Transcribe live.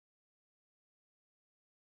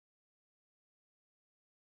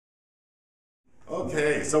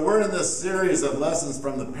Okay, so we're in this series of lessons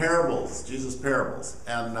from the parables, Jesus' parables.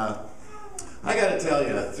 And I got to tell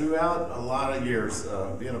you, throughout a lot of years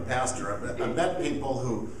being a pastor, I've met people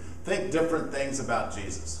who think different things about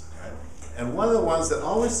Jesus. Right? And one of the ones that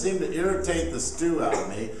always seemed to irritate the stew out of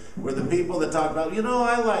me were the people that talk about,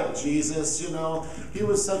 I like Jesus, he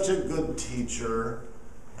was such a good teacher.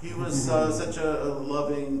 He was such a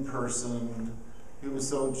loving person. He was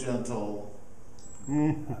so gentle.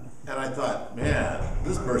 And I thought, man,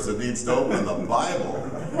 this person needs to open the Bible.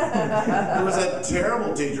 He was a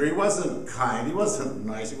terrible teacher. He wasn't kind. He wasn't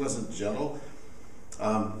nice. He wasn't gentle.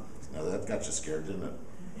 Now that got you scared, didn't it?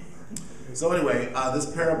 So anyway, this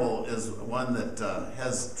parable is one that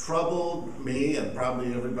has troubled me and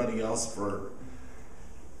probably everybody else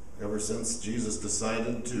ever since Jesus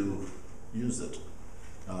decided to use it.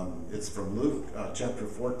 It's from Luke chapter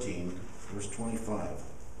 14, verse 25.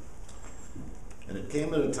 And it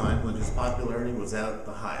came at a time when his popularity was at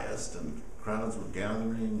the highest, and crowds were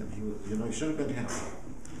gathering, and he should have been happy.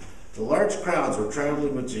 The large crowds were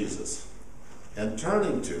traveling with Jesus, and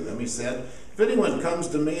turning to them, he said, "If anyone comes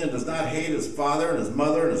to me and does not hate his father and his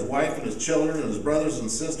mother and his wife and his children and his brothers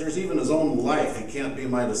and sisters, even his own life, he can't be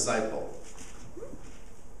my disciple.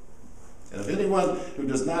 And if anyone who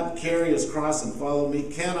does not carry his cross and follow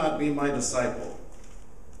me cannot be my disciple."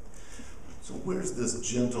 So where's this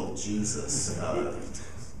gentle Jesus? Then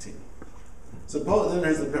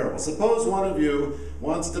here's the parable. Suppose one of you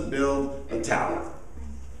wants to build a tower.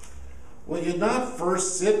 Will you not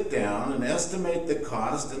first sit down and estimate the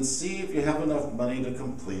cost and see if you have enough money to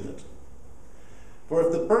complete it? For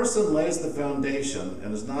if the person lays the foundation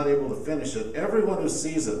and is not able to finish it, everyone who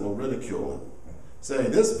sees it will ridicule him,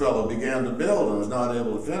 saying, "This fellow began to build and was not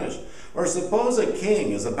able to finish." Or suppose a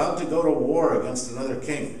king is about to go to war against another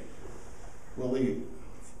king. Will he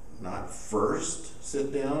not first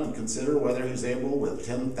sit down and consider whether he's able with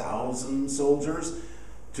 10,000 soldiers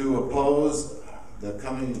to oppose the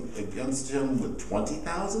coming against him with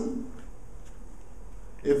 20,000?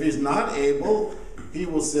 If he's not able, he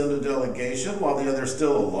will send a delegation while the other is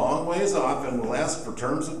still a long ways off and will ask for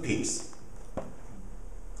terms of peace.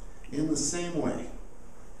 In the same way,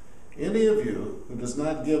 any of you who does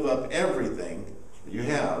not give up everything that you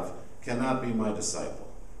have cannot be my disciple.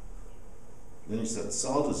 Then he said,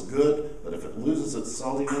 "Salt is good, but if it loses its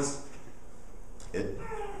saltiness, it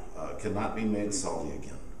cannot be made salty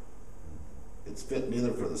again. It's fit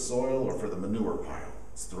neither for the soil or for the manure pile.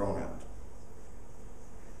 It's thrown out."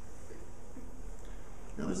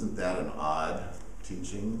 Now, isn't that an odd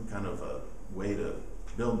teaching, kind of a way to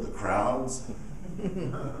build the crowds?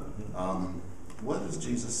 What is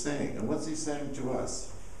Jesus saying? And what's he saying to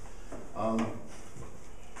us?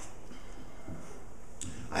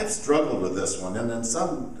 I've struggled with this one, and then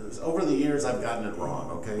over the years I've gotten it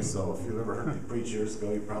wrong, okay? So if you ever heard me preach years ago,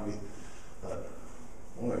 you probably thought,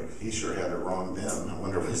 boy, he sure had it wrong then. I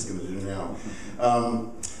wonder what he's going to do now.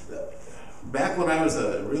 Back when I was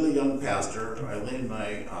a really young pastor, Eileen and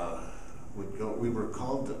I would go,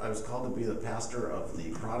 I was called to be the pastor of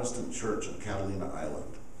the Protestant church in Catalina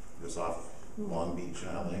Island. It was off Long Beach,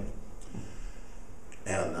 I think.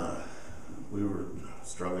 And we were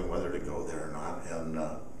struggling whether to go there or not, and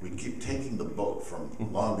we'd keep taking the boat from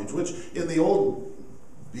Long Beach, which in the old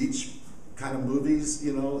beach kind of movies,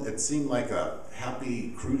 it seemed like a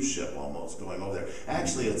happy cruise ship almost going over there.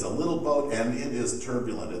 Actually, it's a little boat, and it is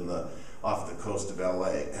turbulent off the coast of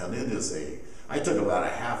LA, and I took about a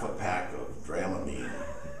half a pack of Dramamine,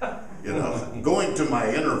 going to my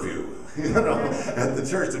interview, at the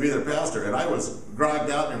church to be their pastor, and I was grogged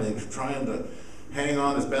out and everything, trying to hang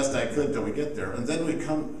on as best I could till we get there. And then we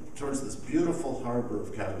come towards this beautiful harbor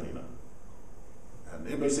of Catalina. And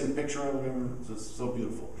anybody seen a picture of it? It's just so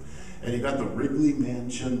beautiful. And you got the Wrigley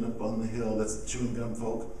Mansion up on the hill. That's the chewing gum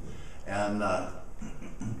folk. And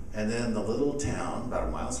then the little town, about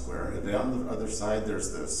a mile square. And down the other side,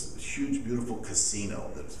 there's this huge, beautiful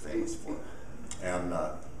casino that's famous for it. And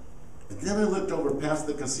then I looked over past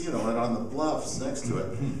the casino, and on the bluffs next to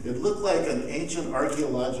it, it looked like an ancient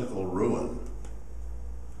archaeological ruin.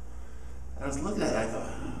 I was looking at it, I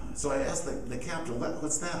thought, so I asked the captain,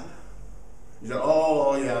 what's that? He said,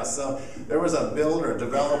 "Oh, yeah, so there was a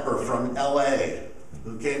developer from LA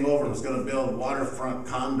who came over and was going to build waterfront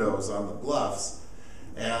condos on the bluffs,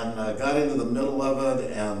 and got into the middle of it,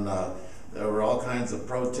 and there were all kinds of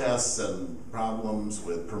protests and problems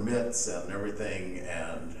with permits and everything,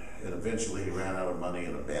 and eventually he ran out of money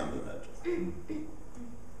and abandoned it."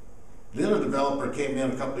 Then a developer came in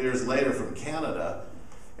a couple of years later from Canada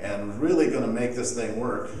and was really going to make this thing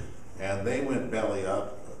work, and they went belly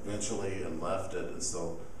up eventually and left it. And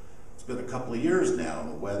so it's been a couple of years now, and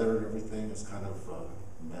the weather and everything has kind of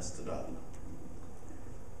messed it up.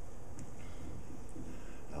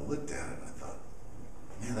 I looked at it and I thought,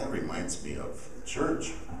 man, that reminds me of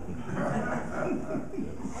church.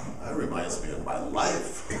 That reminds me of my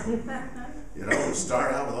life. You know, we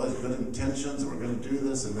start out with all these good intentions, and we're going to do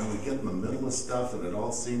this, and then we get in the middle of stuff, and it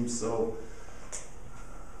all seems so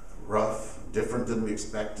rough, different than we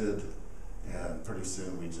expected, and pretty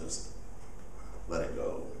soon we just let it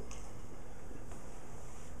go.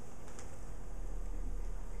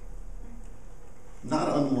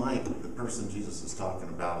 Not unlike the person Jesus is talking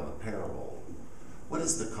about in the parable. What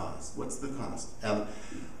is the cost? What's the cost? And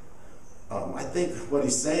I think what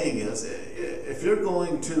he's saying is, if you're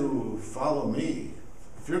going to follow me,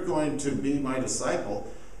 if you're going to be my disciple,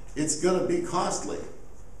 it's going to be costly.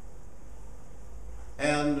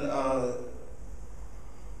 And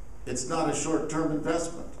it's not a short-term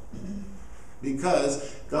investment,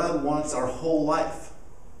 because God wants our whole life.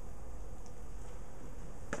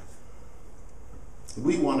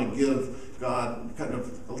 We want to give God kind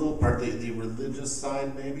of a little part, the religious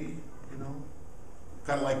side, maybe, you know,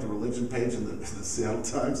 kind of like the religion page in the Seattle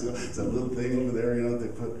Times. You know, it's that little thing over there. You know, they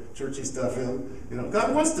put churchy stuff in. You know,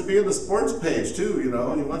 God wants to be in the sports page too. You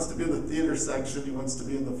know, He wants to be in the theater section. He wants to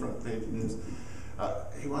be in the front page news.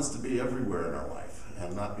 He wants to be everywhere in our life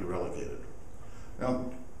and not be relegated. Now,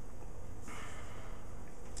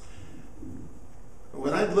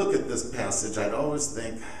 when I look at this passage, I'd always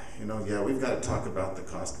think, you know, yeah, we've got to talk about the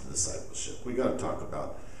cost of discipleship. We've got to talk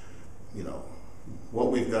about, you know,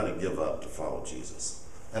 what we've got to give up to follow Jesus.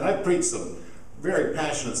 And I've preached some very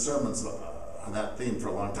passionate sermons on that theme for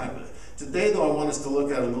a long time. But today, though, I want us to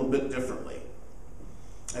look at it a little bit differently.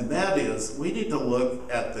 And that is, we need to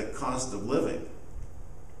look at the cost of living.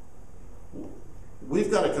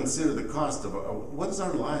 We've got to consider the cost of what is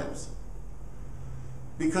our lives.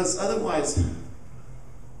 Because otherwise,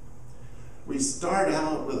 we start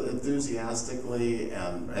out with enthusiastically,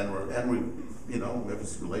 and we, you know, we have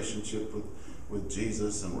this relationship with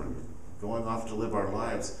Jesus, and we're going off to live our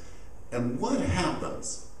lives. And what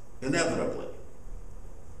happens inevitably?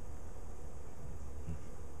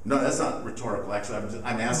 No, that's not rhetorical. Actually,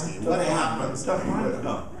 I'm asking you, what happens? Tough times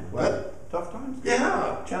come. What? Tough times.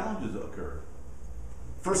 Yeah. Challenges occur.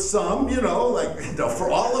 For some, you know, like, no, for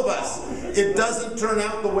all of us, it doesn't turn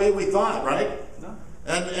out the way we thought, right? No.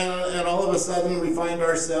 And all of a sudden we find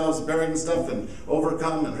ourselves bearing stuff and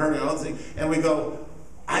overcome and hurting and all those things, and we go,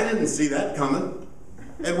 I didn't see that coming,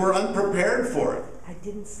 and we're unprepared for it. I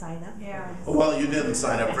didn't sign up. Yeah. Well, you didn't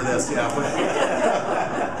sign up for this, yeah.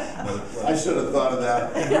 I should have thought of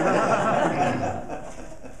that.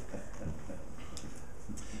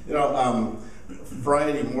 You know,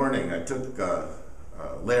 Friday morning I took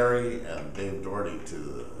Larry and Dave Doherty to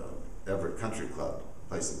the Everett Country Club,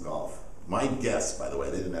 play some golf. My guests, by the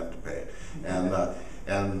way, they didn't have to pay. And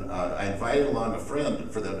I invited along a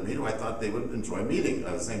friend for them to meet who I thought they would enjoy meeting.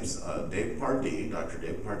 His name's Dave Pardee, Dr.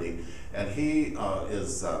 Dave Pardee, and he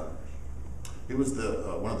was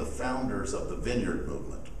one of the founders of the Vineyard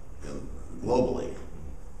movement globally.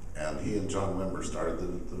 And he and John Wimber started the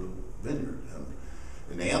Vineyard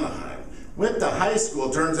in Anaheim. Went to high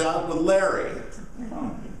school, turns out, with Larry.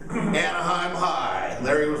 Anaheim High.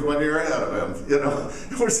 Larry was 1 year ahead of him, you know.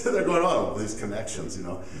 We're sitting there going, oh, these connections, you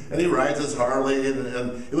know. And he rides his Harley, and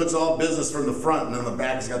it looks all business from the front, and in the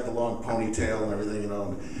back he's got the long ponytail and everything, you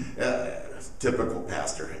know. Typical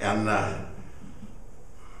pastor. And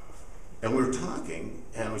we were talking,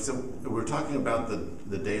 and we were talking about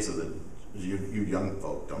the days of you young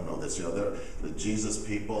folk don't know this, you know, the Jesus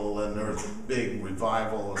people, and there was big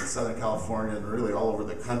revival in Southern California and really all over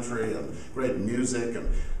the country, and great music, and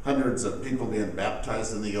hundreds of people being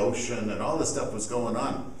baptized in the ocean, and all this stuff was going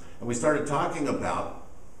on. And we started talking about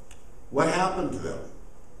what happened to them.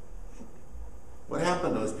 What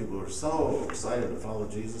happened to those people who were so excited to follow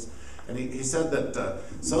Jesus? And he said that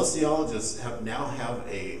sociologists now have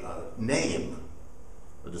a name,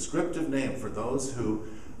 a descriptive name for those who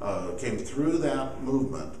came through that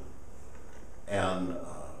movement and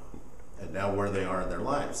now where they are in their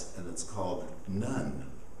lives, and it's called none.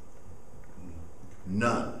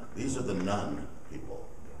 None. These are the none people.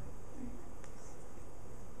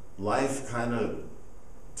 Life kind of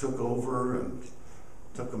took over and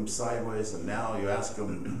took them sideways, and now you ask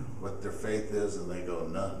them what their faith is, and they go,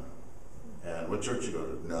 none. And what church you go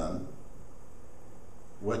to? None.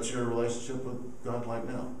 What's your relationship with God like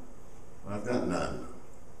now? Well, I've got none.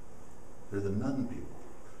 They're the none people.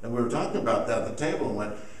 And we were talking about that at the table and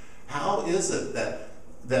went, how is it that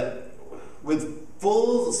with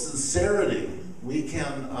full sincerity we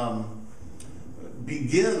can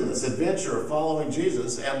begin this adventure of following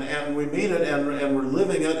Jesus, and we meet it, and we're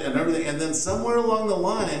living it and everything, and then somewhere along the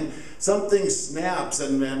line, something snaps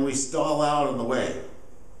and we stall out in the way.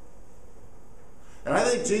 And I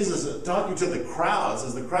think Jesus is talking to the crowds,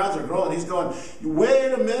 as the crowds are growing, he's going,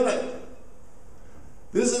 wait a minute.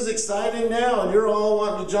 This is exciting now, and you're all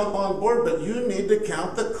wanting to jump on board, but you need to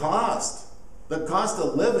count the cost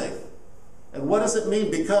of living. And what does it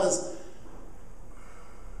mean? Because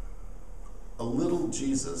a little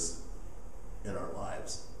Jesus in our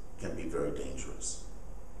lives can be very dangerous.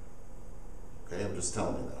 Okay, I'm just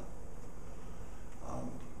telling you that.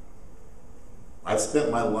 I've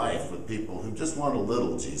spent my life with people who just want a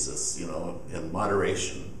little Jesus, in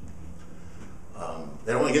moderation.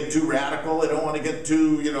 They don't want to get too radical. They don't want to get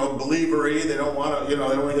too, believery. They don't want to, they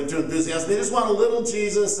don't want to get too enthusiastic. They just want a little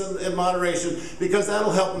Jesus in moderation, because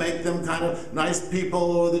that'll help make them kind of nice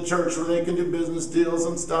people of the church, where they can do business deals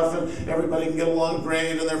and stuff, and everybody can get along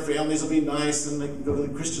great, and their families will be nice, and they can go to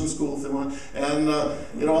the Christian school if they want, and,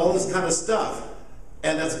 all this kind of stuff.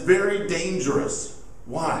 And that's very dangerous.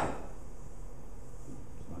 Why?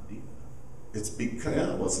 It's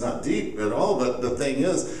because, it's not deep at all, but the thing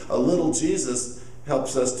is, a little Jesus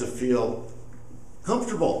helps us to feel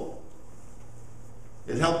comfortable.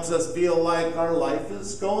 It helps us feel like our life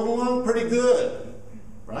is going along pretty good,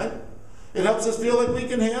 right? It helps us feel like we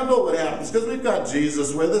can handle what happens, because we've got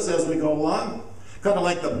Jesus with us as we go along. Kind of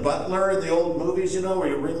like the butler in the old movies, where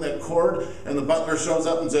you ring that cord, and the butler shows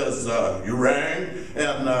up and says, you rang,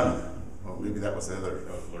 and, well, maybe that was the other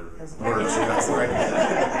word. That's right.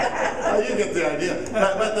 You get the idea.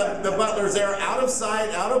 But the butlers, they're out of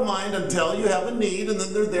sight, out of mind until you have a need, and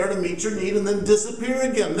then they're there to meet your need and then disappear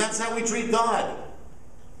again. That's how we treat God.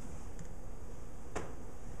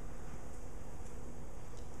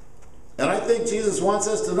 And I think Jesus wants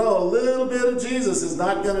us to know a little bit of Jesus is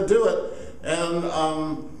not going to do it, and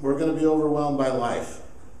we're going to be overwhelmed by life.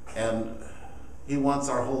 And he wants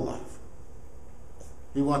our whole life.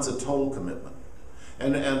 He wants a total commitment.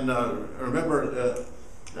 And remember,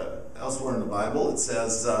 elsewhere in the Bible, it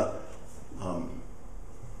says, I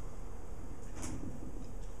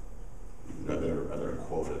better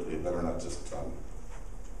quote it. You better not just, okay,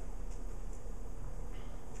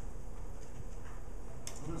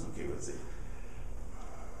 let's see.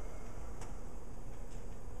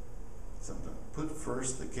 Something. Put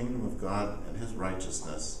first the kingdom of God and his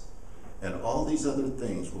righteousness, and all these other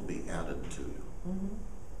things will be added to you. Mm-hmm.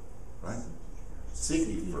 Right? Seek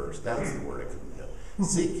ye first. That's the word I couldn't get.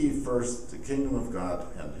 Seek ye first the kingdom of God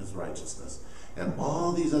and his righteousness, and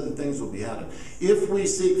all these other things will be added. If we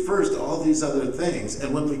seek first all these other things,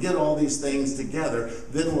 and when we get all these things together,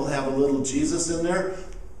 then we'll have a little Jesus in there.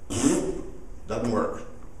 Doesn't work.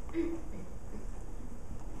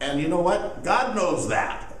 And you know what? God knows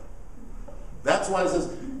that. That's why it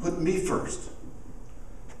says, put me first.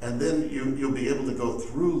 And then you'll be able to go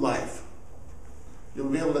through life. You'll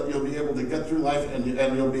be able to get through life, and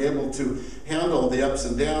you'll be able to handle the ups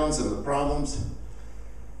and downs and the problems.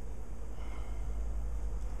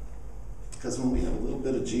 Because when we have a little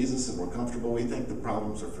bit of Jesus and we're comfortable, we think the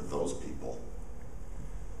problems are for those people.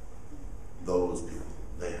 Those people,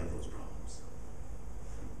 they have those problems.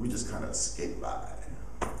 We just kind of skate by.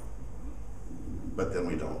 But then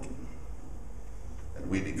we don't. And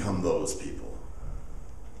we become those people.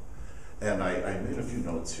 And I made a few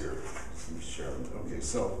notes here. Let me share them. Okay,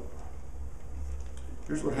 so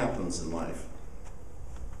here's what happens in life.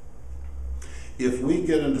 If we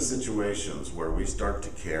get into situations where we start to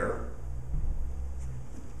care,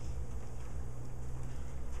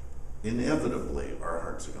 inevitably our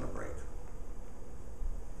hearts are going to break.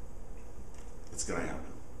 It's going to happen.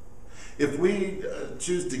 If we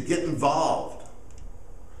choose to get involved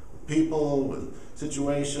with people, with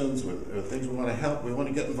situations, with things we want to help, we want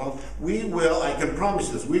to get involved, we will, I can promise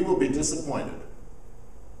you this, we will be disappointed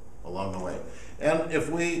along the way. And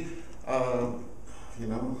if we, if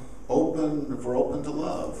we're open to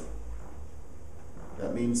love,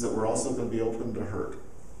 that means that we're also going to be open to hurt.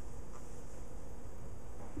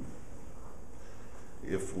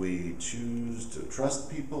 If we choose to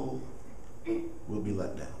trust people, we'll be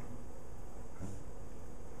let down.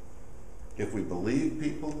 If we believe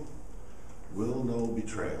people, we'll know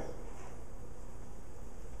betrayal.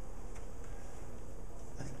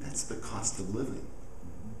 I think that's the cost of living.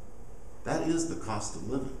 That is the cost of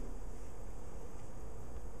living.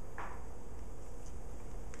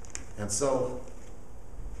 And so,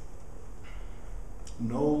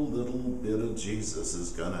 no little bit of Jesus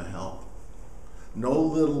is going to help. No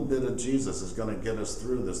little bit of Jesus is going to get us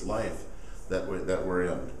through this life that we're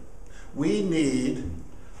in. We need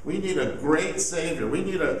We need a great Savior. We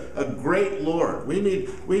need a great Lord. We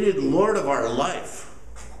need Lord of our life.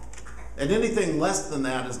 And anything less than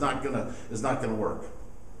that is not gonna work.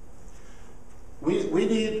 We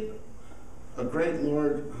need a great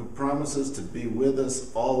Lord who promises to be with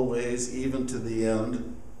us always, even to the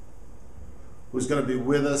end. Who's going to be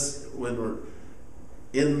with us when we're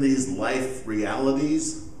in these life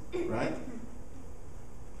realities, right?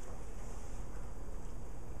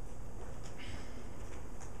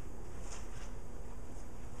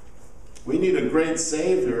 We need a great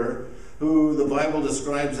Savior who the Bible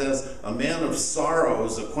describes as a man of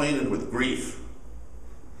sorrows, acquainted with grief.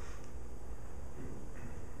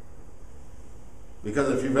 Because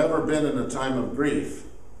if you've ever been in a time of grief,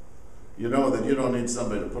 you know that you don't need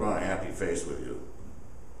somebody to put on a happy face with you.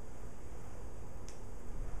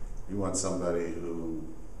 You want somebody who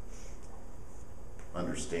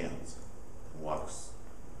understands, walks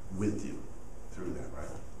with you through that, right?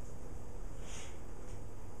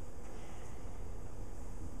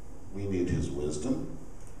 We need his wisdom.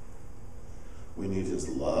 We need his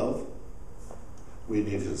love. We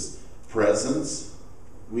need his presence.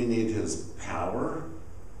 We need his power.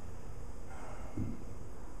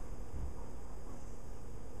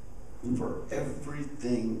 For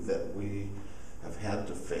everything that we have had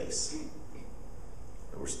to face,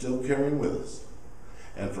 that we're still carrying with us,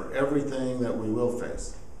 and for everything that we will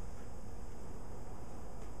face.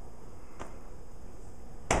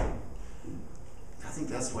 I think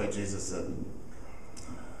that's why Jesus said,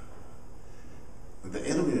 the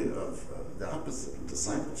enemy of the opposite of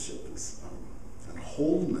discipleship is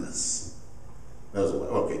wholeness.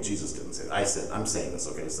 Okay, Jesus didn't say that. I'm saying this,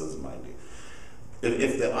 okay, so this is my idea.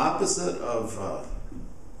 If the opposite of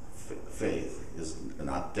faith is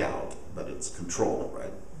not doubt, but it's control,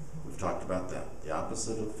 right? We've talked about that. The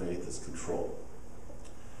opposite of faith is control.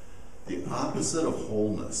 The opposite of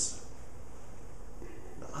wholeness,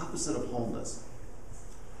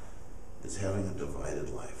 is having a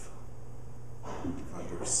divided life. If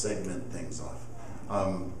I were to segment things off.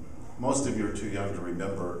 Most of you are too young to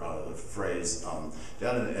remember the phrase,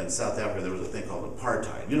 down in South Africa there was a thing called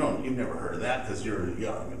apartheid. You've never heard of that because you're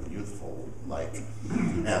young and youthful,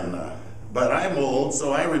 but I'm old,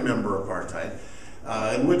 so I remember apartheid,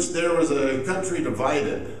 in which there was a country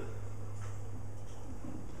divided.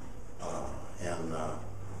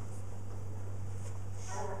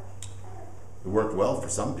 It worked well for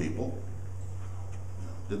some people.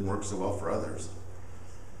 Didn't work so well for others.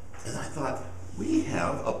 And I thought, we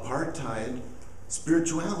have apartheid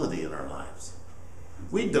spirituality in our lives.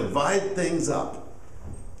 We divide things up.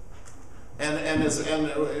 And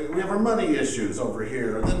we have our money issues over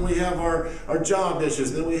here, and then we have our job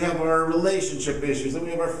issues, then we have our relationship issues, then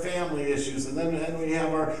we have our family issues, and then we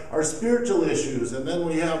have our spiritual issues, and then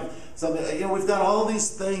we have something, we've got all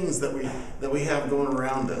these things that we have going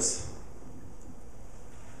around us.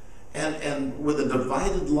 And with a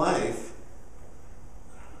divided life,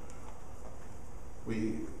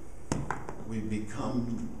 we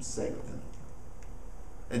become segmented.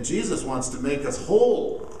 And Jesus wants to make us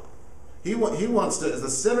whole. He wants to, as the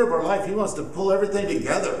center of our life, he wants to pull everything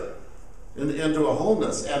together into a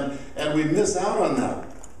wholeness. And we miss out on that.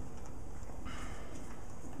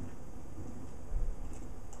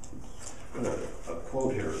 A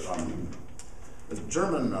quote here. A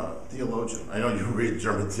German theologian. I know you read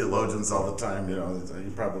German theologians all the time.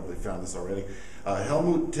 You probably found this already.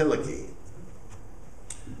 Helmut Tillich.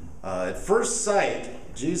 At first sight,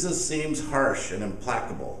 Jesus seems harsh and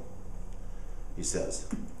implacable, he says.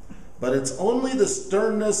 But it's only the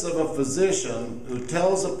sternness of a physician who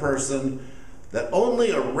tells a person that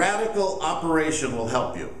only a radical operation will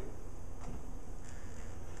help you.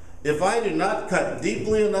 If I do not cut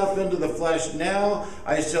deeply enough into the flesh now,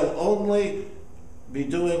 I shall only be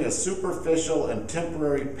doing a superficial and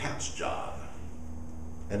temporary patch job.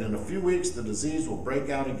 And in a few weeks, the disease will break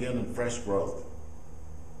out again in fresh growth.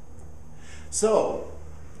 So,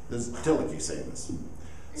 this is Tillich saying this.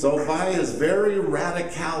 So by his very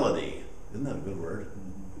radicality, isn't that a good word?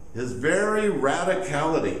 His very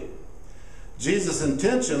radicality, Jesus'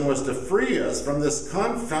 intention was to free us from this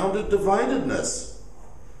confounded dividedness.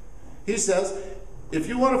 He says, if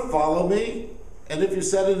you want to follow me, and if you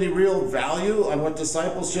set any real value on what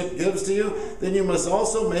discipleship gives to you, then you must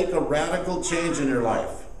also make a radical change in your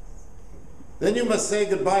life. Then you must say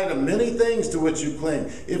goodbye to many things to which you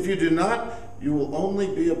cling. If you do not, you will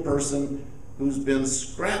only be a person who's been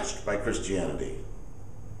scratched by Christianity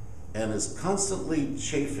and is constantly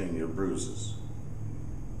chafing your bruises.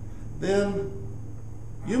 Then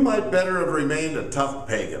you might better have remained a tough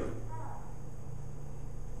pagan.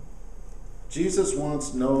 Jesus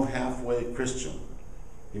wants no halfway Christian.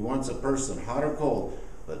 He wants a person, hot or cold,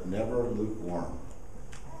 but never lukewarm.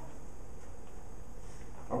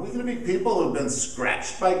 Are we going to be people who have been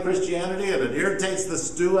scratched by Christianity and it irritates the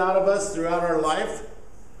stew out of us throughout our life?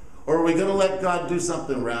 Or are we going to let God do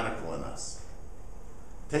something radical in us?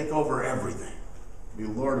 Take over everything. Be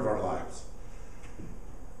Lord of our lives.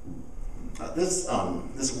 This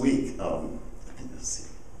week, let's see.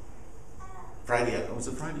 Was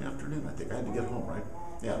it Friday afternoon? I think I had to get home, right?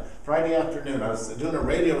 Yeah, Friday afternoon. I was doing a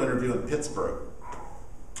radio interview in Pittsburgh,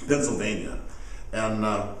 Pennsylvania, and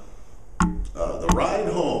the ride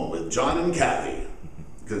home with John and Kathy,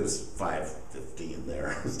 because it was 5:15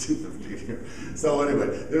 there, it was 2:15 here. So anyway,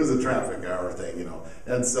 it was a traffic hour thing, you know.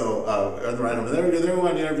 And so on the ride home, they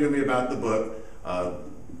wanted to interview me about the book.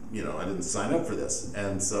 You know, I didn't sign up for this.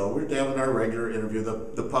 And so we're having our regular interview.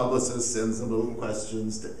 The publicist sends them little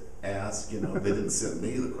questions to ask, you know. They didn't send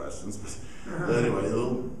me the questions, but anyway,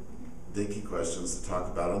 little dinky questions to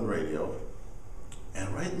talk about on the radio.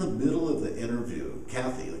 And right in the middle of the interview,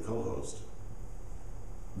 Kathy, the co-host,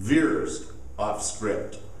 veers off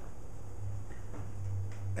script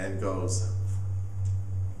and goes,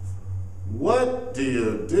 "What do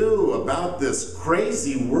you do about this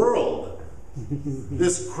crazy world?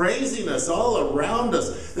 This craziness all around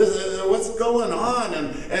us. What's going on?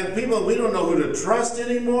 And people, we don't know who to trust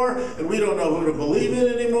anymore, and we don't know who to believe in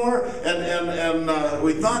anymore. And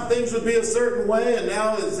we thought things would be a certain way, and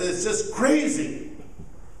now it's just crazy.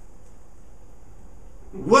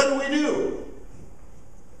 What do we do?"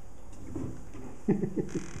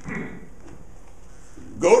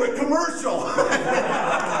 Go to commercial.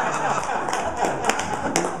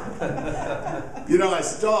 You know, I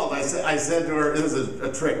stalled. I said to her, it was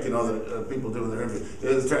a trick, you know, that people do in their interview.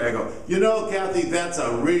 It was a trick. I go, "You know, Kathy, that's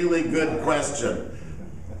a really good question.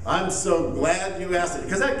 I'm so glad you asked it."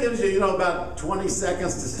 Because that gives you, you know, about 20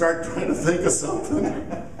 seconds to start trying to think of something.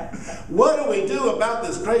 What do we do about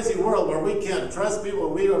this crazy world where we can't trust people,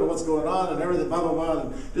 we don't know what's going on, and everything, blah, blah, blah,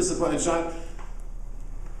 and disappointed and shocked?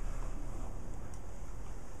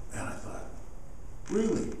 And I thought,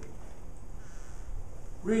 really?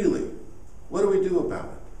 Really? What do we do about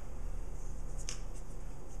it?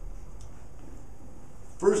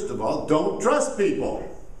 First of all, don't trust people.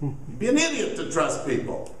 You'd be an idiot to trust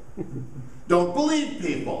people. Don't believe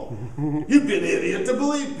people. You'd be an idiot to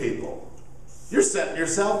believe people. You're setting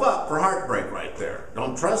yourself up for heartbreak right there.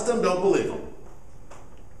 Don't trust them, don't believe them.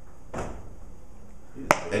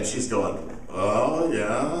 And she's going, "Oh,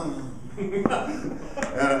 yeah."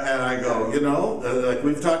 and I go, you know, like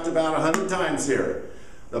we've talked about 100 times here,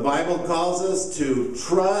 the Bible calls us to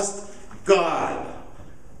trust God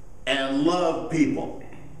and love people.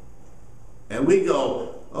 And we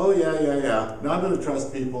go, "Oh, yeah. Now I'm going to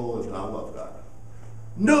trust people and I'll love God."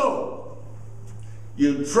 No!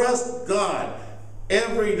 You trust God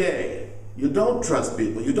every day. You don't trust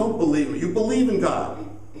people. You don't believe. You believe in God.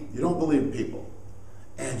 You don't believe in people.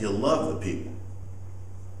 And you love the people.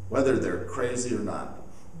 Whether they're crazy or not.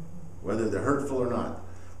 Whether they're hurtful or not.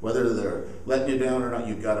 Whether they're letting you down or not,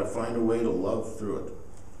 you've got to find a way to love through it.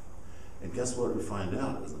 And guess what we find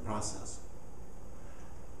out is the process.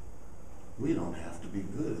 We don't have to be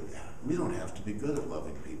good at that. We don't have to be good at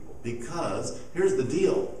loving people. Because, here's the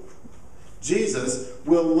deal. Jesus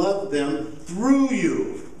will love them through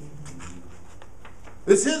you.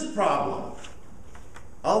 It's his problem.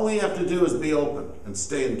 All we have to do is be open and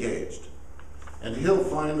stay engaged. And he'll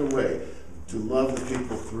find a way to love the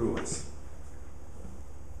people through us.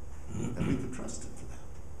 And we can trust him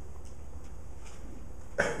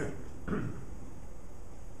for that.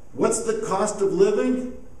 What's the cost of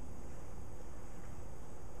living?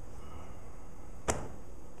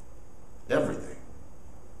 Everything.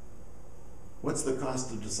 What's the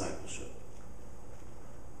cost of discipleship?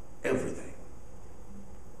 Everything.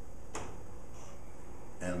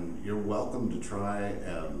 And you're welcome to try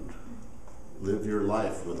and live your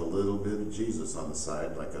life with a little bit of Jesus on the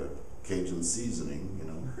side, like a Cajun seasoning, you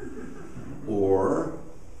know. Or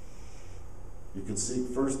you can seek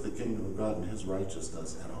first the kingdom of God and his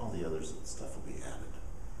righteousness, and all the other stuff will be added.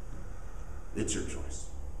 It's your choice.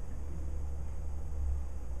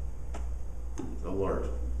 So Lord,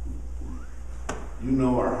 you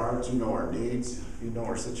know our hearts, you know our needs, you know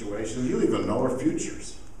our situation, you even know our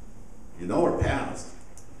futures. You know our past.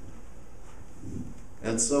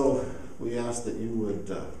 And so we ask that you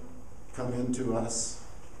would come into us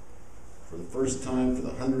for the first time, for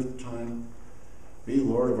the 100th time. Be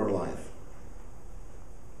Lord of our life.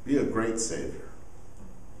 Be a great Savior.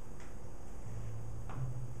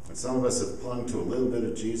 And some of us have clung to a little bit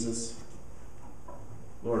of Jesus.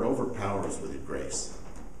 Lord, overpower us with your grace.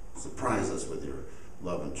 Surprise us with your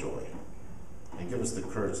love and joy. and give us the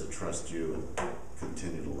courage to trust you and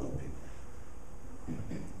continue to love people.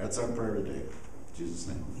 That's our prayer today. In Jesus'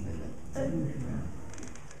 name, amen.